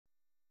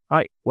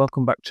Hi,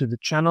 welcome back to the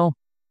channel.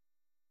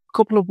 A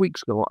couple of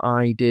weeks ago,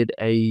 I did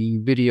a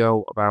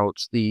video about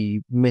the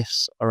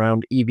myths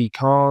around EV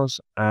cars,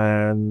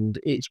 and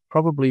it's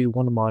probably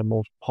one of my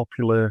most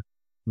popular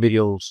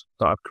videos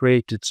that I've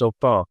created so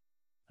far.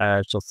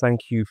 So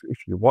thank you if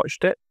you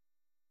watched it,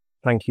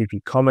 thank you if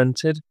you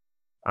commented,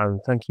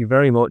 and thank you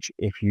very much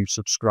if you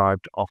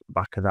subscribed off the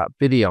back of that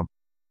video.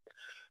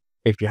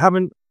 If you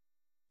haven't,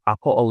 I'll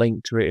put a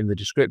link to it in the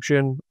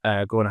description.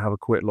 Go and have a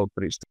quick look,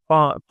 but it's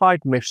the five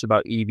myths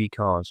about EV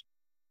cars.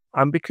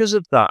 And because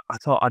of that, I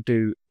thought I'd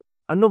do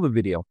another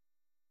video.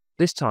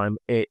 This time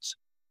it's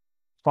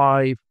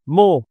 5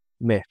 more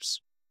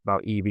myths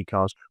about EV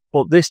cars,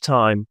 but this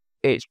time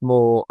it's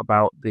more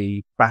about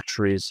the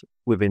batteries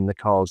within the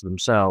cars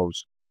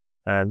themselves.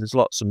 And there's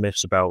lots of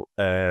myths about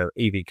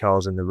EV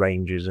cars and the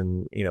ranges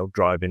and,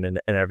 driving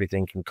and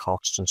everything and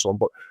costs and so on.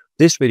 But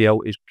this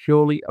video is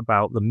purely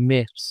about the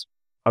myths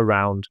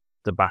around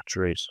the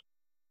batteries.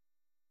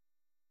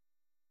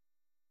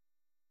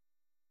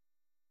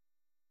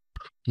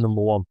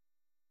 Number 1,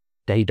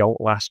 they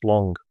don't last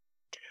long.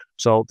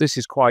 So this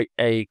is quite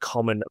a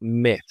common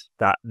myth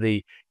that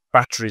the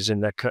batteries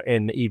in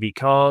EV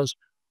cars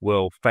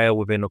will fail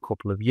within a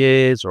couple of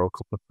years or a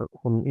couple of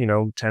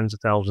tens of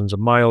thousands of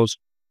miles,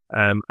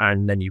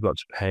 and then you've got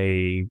to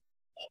pay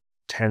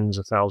tens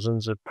of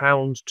thousands of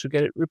pounds to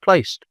get it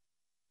replaced.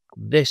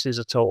 This is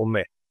a total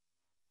myth.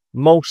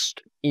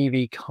 Most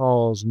EV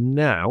cars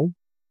now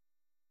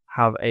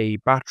have a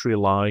battery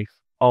life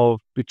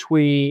of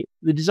they're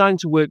designed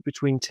to work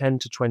between 10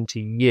 to 20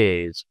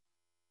 years.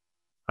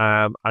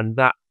 And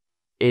that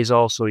is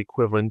also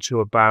equivalent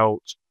to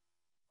about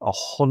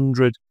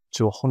 100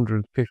 to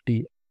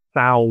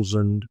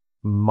 150,000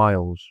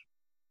 miles.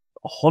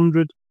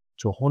 100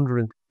 to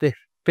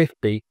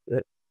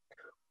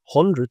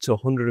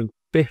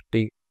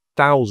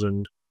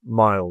 150,000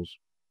 miles.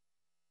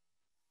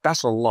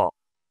 That's a lot.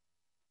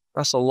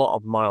 That's a lot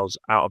of miles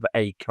out of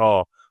a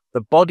car.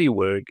 The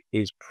bodywork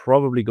is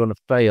probably going to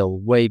fail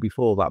way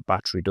before that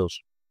battery does.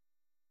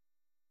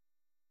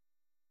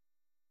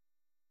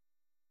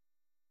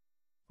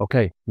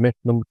 Okay, myth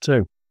number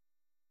 2.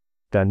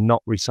 They're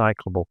not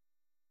recyclable.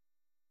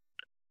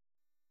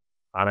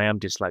 And I am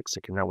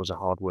dyslexic, and that was a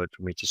hard word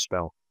for me to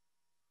spell.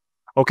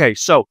 Okay,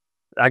 so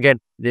again,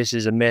 this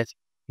is a myth.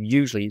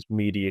 Usually it's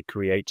media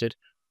created,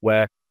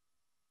 where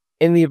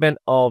in the event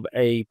of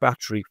a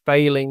battery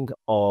failing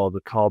or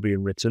the car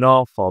being written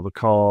off or the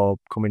car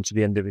coming to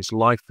the end of its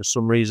life for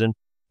some reason,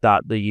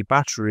 that the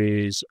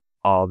batteries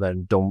are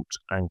then dumped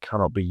and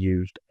cannot be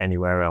used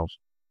anywhere else.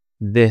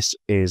 This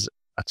is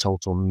a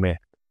total myth.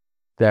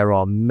 There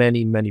are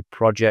many, many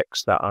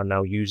projects that are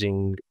now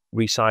using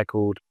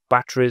recycled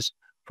batteries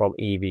from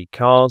EV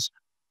cars,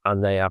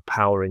 and they are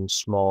powering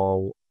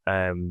small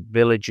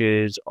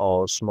villages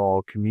or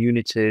small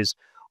communities,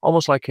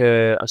 almost like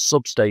a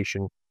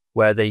substation,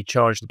 where they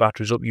charge the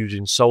batteries up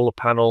using solar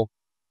panel,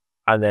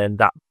 and then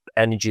that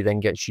energy then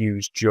gets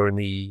used during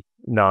the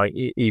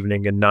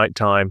evening and night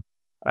time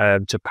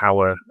to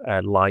power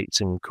lights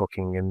and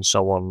cooking and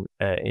so on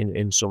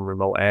in some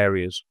remote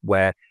areas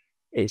where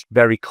it's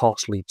very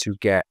costly to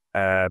get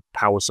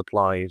power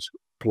supplies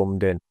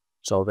plumbed in.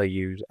 So they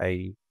use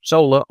a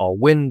solar or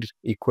wind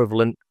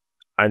equivalent,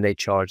 and they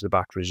charge the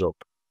batteries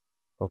up.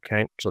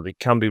 Okay, so they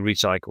can be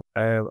recycled.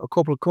 A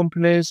couple of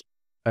companies,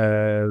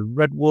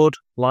 Redwood,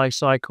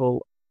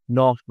 Lifecycle,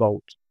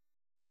 Northvolt,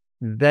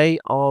 they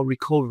are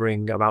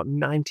recovering about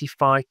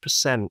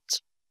 95%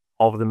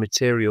 of the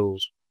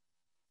materials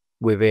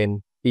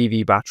within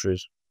EV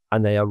batteries,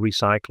 and they are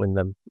recycling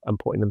them and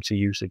putting them to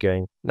use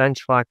again.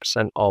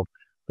 95% of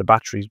the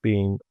batteries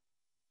being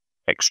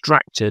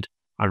extracted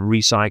and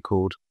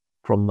recycled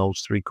from those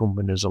 3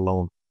 companies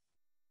alone.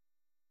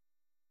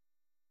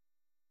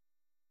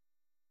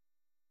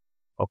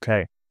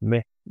 Okay,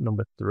 myth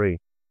number 3.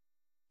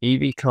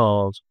 EV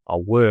cars are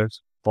worse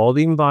for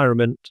the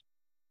environment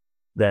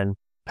than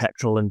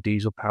petrol and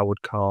diesel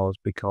powered cars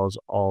because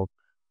of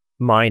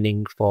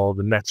mining for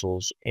the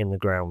metals in the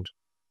ground.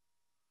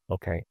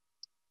 Okay,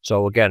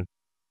 so again,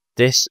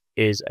 this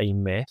is a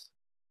myth.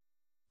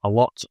 A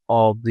lot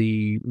of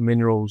the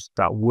minerals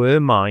that were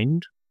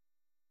mined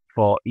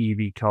for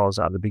EV cars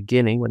at the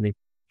beginning, when they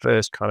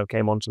first kind of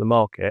came onto the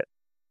market,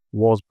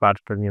 was bad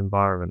for the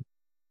environment.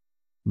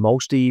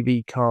 Most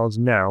EV cars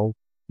now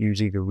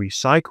use either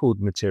recycled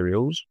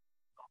materials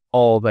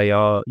or they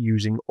are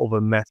using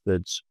other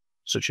methods,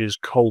 such as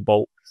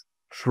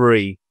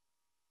cobalt-free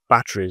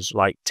batteries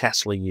like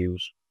Tesla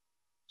use.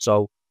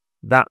 So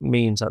that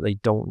means that they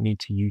don't need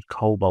to use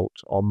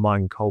cobalt or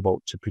mine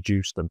cobalt to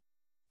produce them.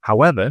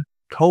 However,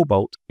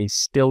 cobalt is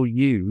still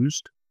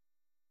used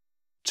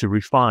to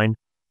refine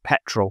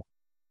petrol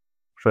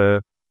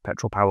for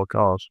petrol-powered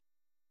cars.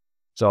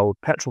 So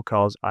petrol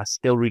cars are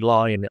still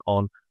relying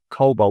on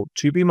cobalt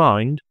to be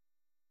mined,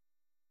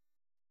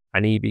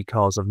 and EV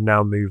cars have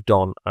now moved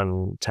on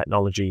and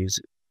technologies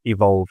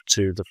evolved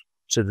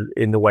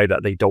in the way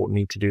that they don't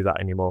need to do that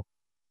anymore.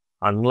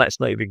 And let's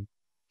not even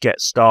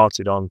get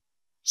started on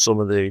some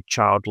of the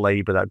child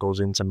labor that goes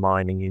into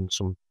mining in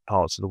some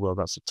parts of the world,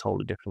 that's a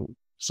totally different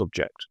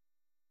subject.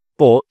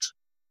 But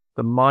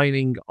the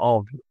mining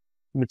of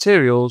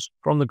materials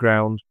from the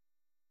ground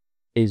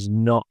is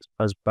not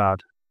as bad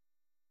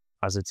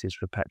as it is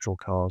for petrol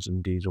cars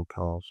and diesel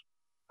cars.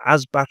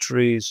 As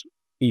batteries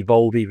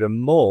evolve even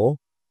more,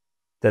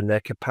 then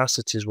their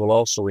capacities will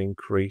also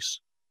increase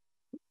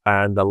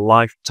and the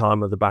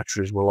lifetime of the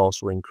batteries will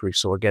also increase.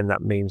 So again,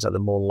 that means that they're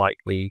more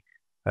likely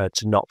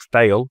to not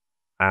fail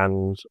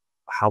and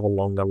have a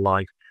longer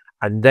life,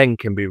 and then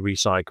can be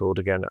recycled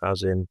again,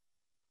 as in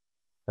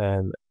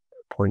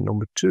point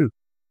number 2.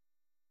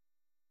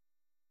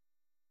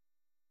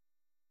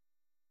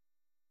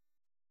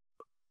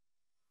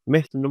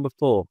 Myth number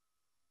 4,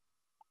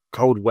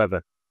 cold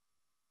weather.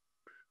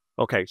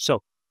 Okay,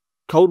 so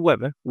cold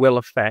weather will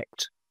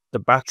affect the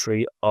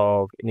battery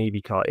of an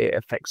EV car. It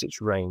affects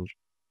its range.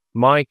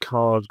 My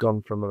car's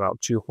gone from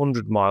about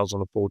 200 miles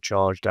on a full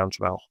charge down to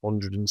about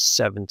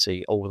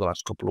 170 over the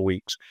last couple of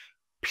weeks,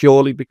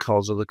 purely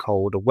because of the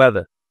colder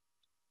weather.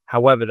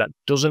 However, that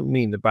doesn't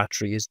mean the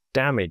battery is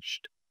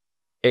damaged.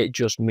 It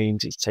just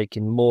means it's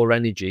taking more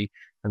energy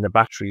and the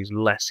battery is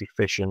less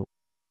efficient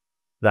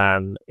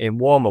than in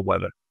warmer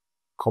weather.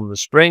 Come the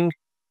spring,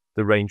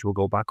 the range will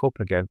go back up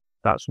again.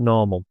 That's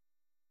normal.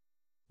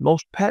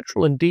 Most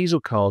petrol and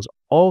diesel cars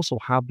also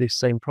have this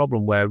same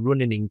problem where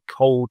running in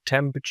cold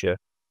temperature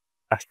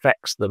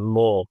affects them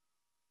more,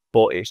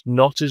 but it's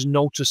not as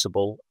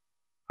noticeable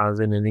as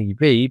in an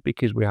EV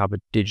because we have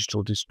a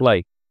digital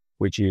display,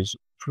 which is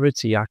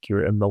pretty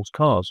accurate in most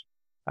cars.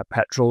 A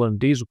petrol and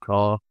diesel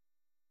car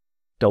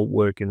don't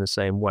work in the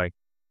same way.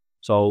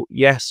 So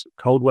yes,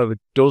 cold weather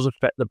does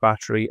affect the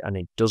battery and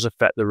it does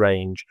affect the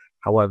range.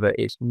 However,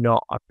 it's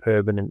not a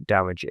permanent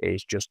damage. It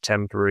is just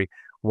temporary.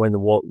 When the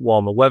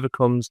warmer weather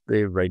comes,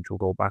 the range will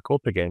go back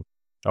up again.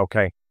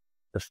 Okay,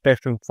 the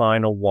 5th and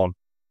final one.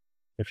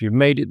 If you've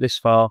made it this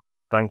far,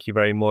 thank you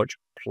very much.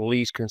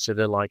 Please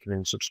consider liking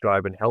and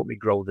subscribing. Help me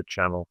grow the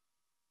channel.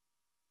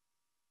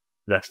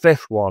 The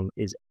 5th one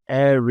is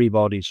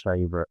everybody's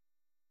favorite.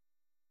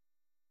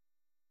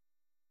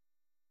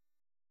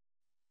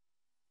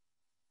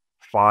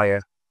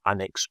 Fire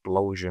and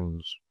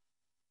explosions.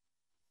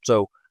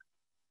 So,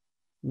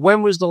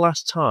 when was the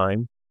last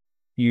time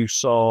you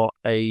saw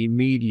a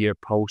media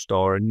post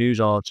or a news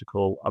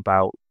article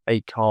about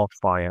a car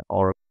fire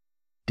or a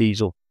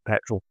diesel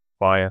petrol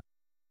fire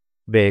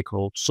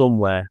vehicle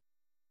somewhere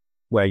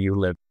where you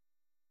live?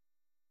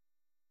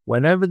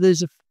 Whenever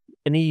there's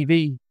an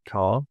EV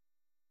car,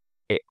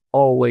 it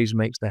always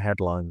makes the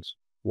headlines.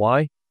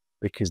 Why?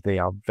 Because they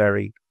are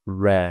very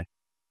rare,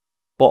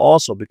 but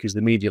also because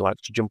the media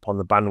likes to jump on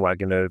the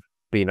bandwagon of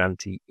being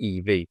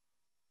anti-EV.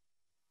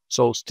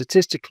 So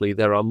statistically,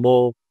 there are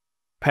more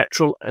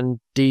petrol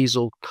and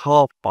diesel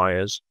car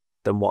fires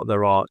than what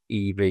there are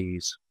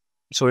EVs.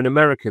 So in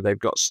America, they've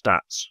got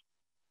stats,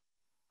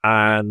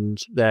 and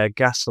their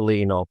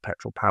gasoline or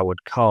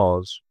petrol-powered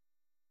cars,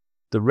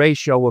 the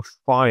ratio of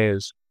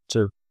fires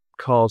to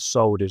cars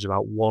sold is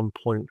about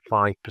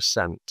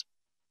 1.5%.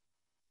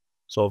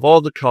 So of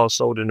all the cars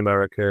sold in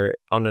America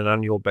on an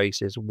annual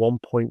basis,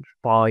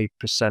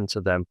 1.5%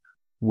 of them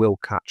will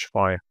catch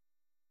fire.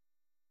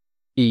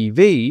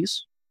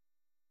 EVs,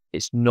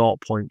 it's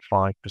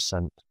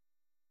 0.5%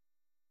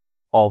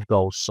 of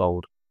those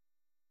sold.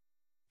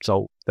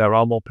 So there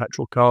are more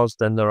petrol cars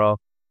than there are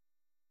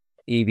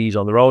EVs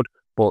on the road,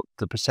 but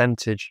the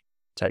percentage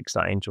takes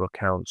that into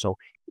account. So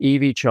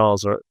EV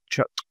cars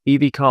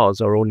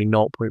are only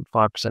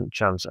 0.5%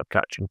 chance of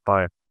catching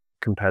fire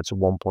compared to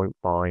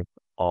 1.5%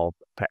 of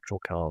petrol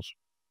cars.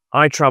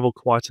 I travel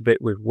quite a bit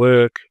with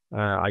work.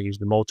 I use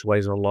the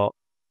motorways a lot.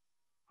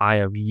 I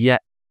have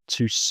yet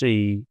to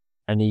see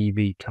an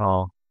EV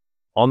car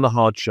on the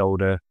hard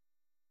shoulder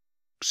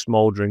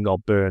smouldering or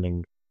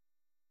burning.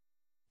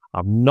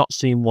 I've not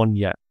seen one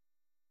yet.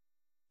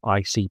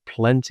 I see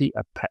plenty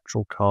of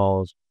petrol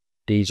cars,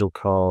 diesel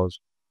cars,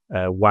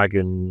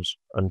 wagons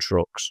and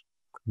trucks.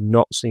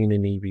 Not seen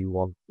an EV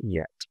one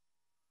yet.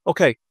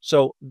 Okay,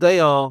 so they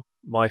are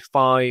my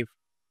 5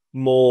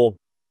 more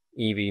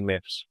EV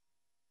myths.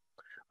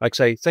 Like I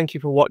say, thank you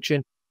for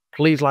watching.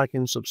 Please like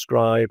and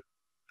subscribe.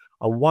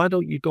 And why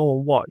don't you go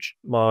and watch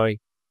my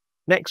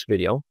next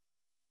video,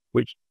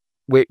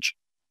 which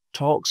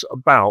talks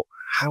about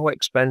how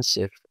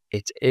expensive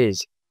it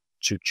is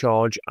to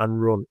charge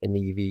and run an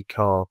EV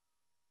car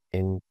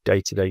in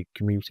day-to-day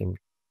commuting.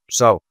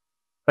 So,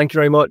 thank you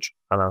very much,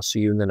 and I'll see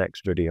you in the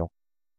next video.